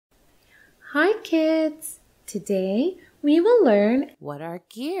Hi kids! Today we will learn what are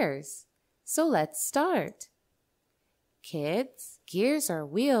gears. So let's start. Kids, gears are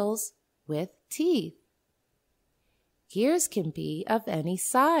wheels with teeth. Gears can be of any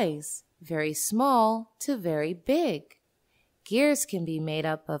size, very small to very big. Gears can be made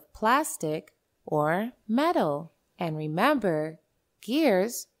up of plastic or metal. And remember,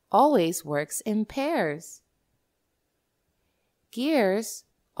 gears always works in pairs. Gears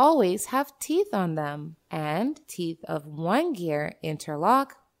always have teeth on them, and teeth of one gear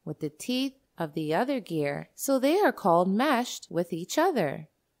interlock with the teeth of the other gear, so they are called meshed with each other.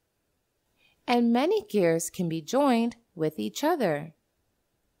 And many gears can be joined with each other.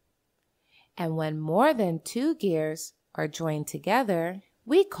 And when more than two gears are joined together,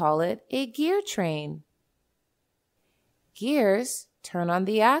 we call it a gear train. Gears turn on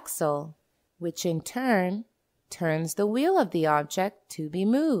the axle, which in turn turns the wheel of the object to be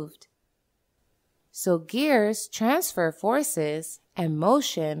moved. So gears transfer forces and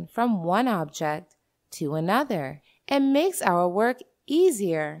motion from one object to another and makes our work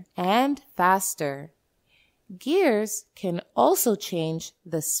easier and faster. Gears can also change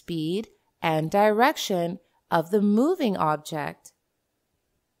the speed and direction of the moving object.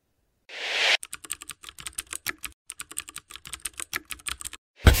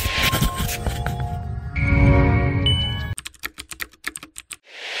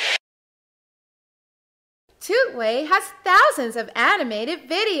 TutWay has thousands of animated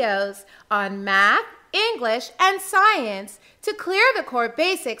videos on math, English, and science to clear the core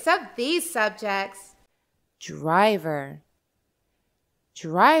basics of these subjects. Driver.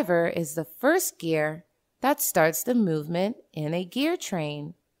 Driver is the first gear that starts the movement in a gear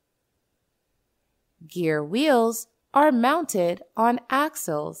train. Gear wheels are mounted on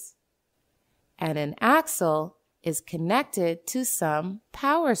axles, and an axle is connected to some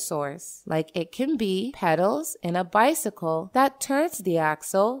power source, like it can be pedals in a bicycle that turns the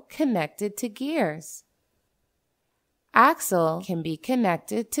axle connected to gears. Axle can be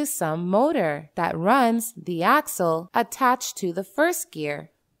connected to some motor that runs the axle attached to the first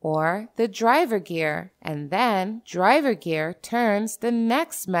gear, or the driver gear, and then driver gear turns the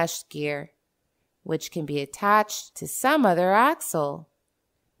next meshed gear, which can be attached to some other axle,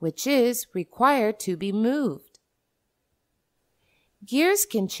 which is required to be moved. Gears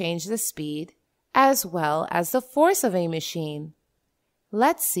can change the speed as well as the force of a machine.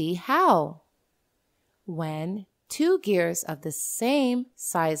 Let's see how. When two gears of the same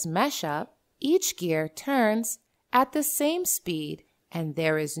size mesh up, each gear turns at the same speed, and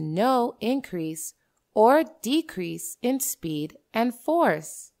there is no increase or decrease in speed and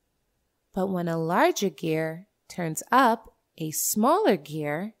force. But when a larger gear turns up a smaller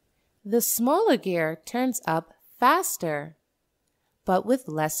gear, the smaller gear turns up faster, but with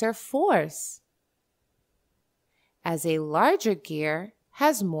lesser force, as a larger gear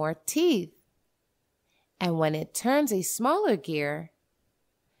has more teeth. And when it turns a smaller gear,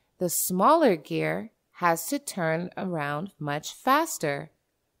 the smaller gear has to turn around much faster,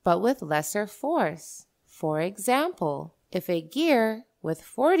 but with lesser force. For example, if a gear with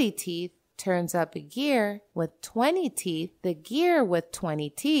 40 teeth turns up a gear with 20 teeth, the gear with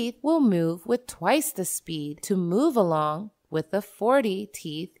 20 teeth will move with twice the speed to move along with the 40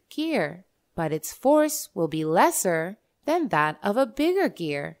 teeth gear, but its force will be lesser than that of a bigger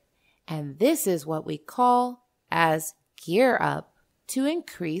gear, and this is what we call as gear up to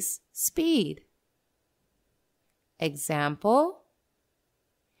increase speed. Example: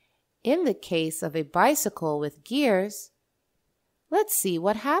 in the case of a bicycle with gears, let's see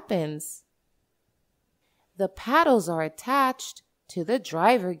what happens. The paddles are attached to the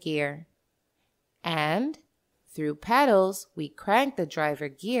driver gear, and through pedals, we crank the driver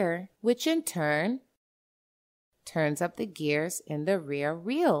gear, which in turn turns up the gears in the rear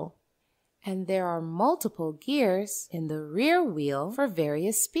wheel. And there are multiple gears in the rear wheel for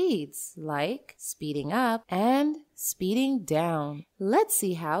various speeds, like speeding up and speeding down. Let's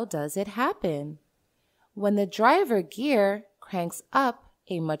see how does it happen. When the driver gear cranks up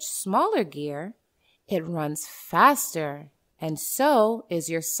a much smaller gear, it runs faster, and so is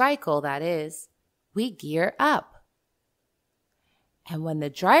your cycle, that is, we gear up. And when the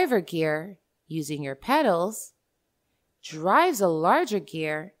driver gear, using your pedals, drives a larger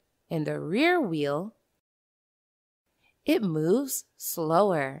gear in the rear wheel, it moves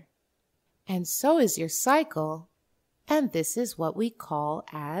slower. And so is your cycle, and this is what we call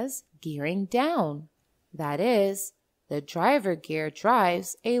as gearing down. That is, the driver gear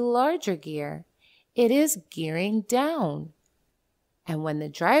drives a larger gear. It is gearing down. And when the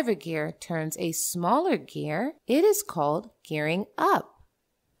driver gear turns a smaller gear, it is called gearing up.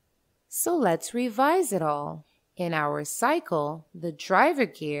 So let's revise it all. In our cycle, the driver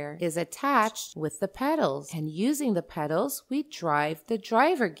gear is attached with the pedals, and using the pedals, we drive the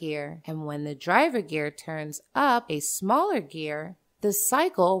driver gear. And when the driver gear turns up a smaller gear, the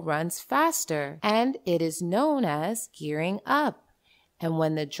cycle runs faster, and it is known as gearing up. And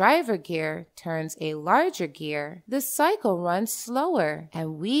when the driver gear turns a larger gear, the cycle runs slower,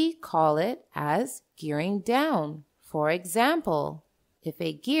 and we call it as gearing down. For example, if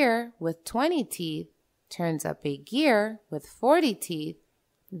a gear with 20 teeth turns up a gear with 40 teeth,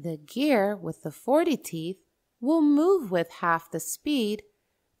 the gear with the 40 teeth will move with half the speed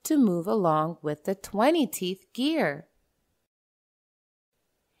to move along with the 20 teeth gear.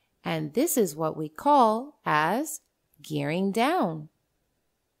 And this is what we call as gearing down.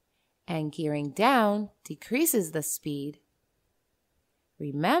 And gearing down decreases the speed.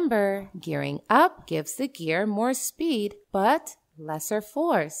 Remember, gearing up gives the gear more speed but lesser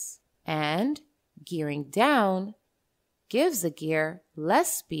force. And gearing down gives the gear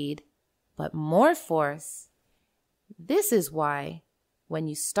less speed but more force. This is why when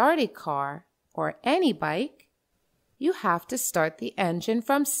you start a car or any bike, you have to start the engine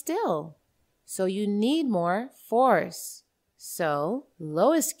from still. So you need more force. So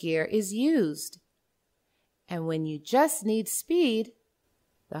lowest gear is used. And when you just need speed,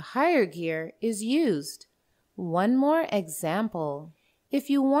 the higher gear is used. One more example. If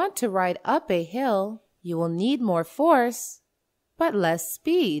you want to ride up a hill, you will need more force, but less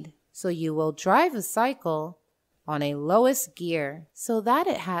speed. So you will drive a cycle on a lowest gear so that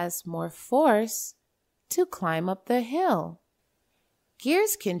it has more force to climb up the hill.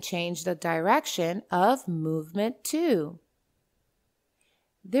 Gears can change the direction of movement too.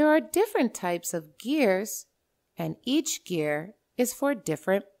 There are different types of gears, and each gear is for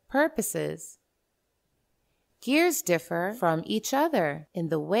different purposes. Gears differ from each other in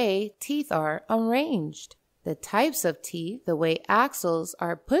the way teeth are arranged, the types of teeth, the way axles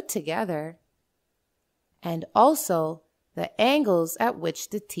are put together, and also the angles at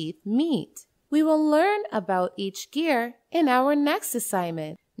which the teeth meet. We will learn about each gear in our next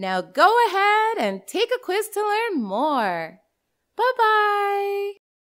assignment. Now go ahead and take a quiz to learn more. Bye-bye!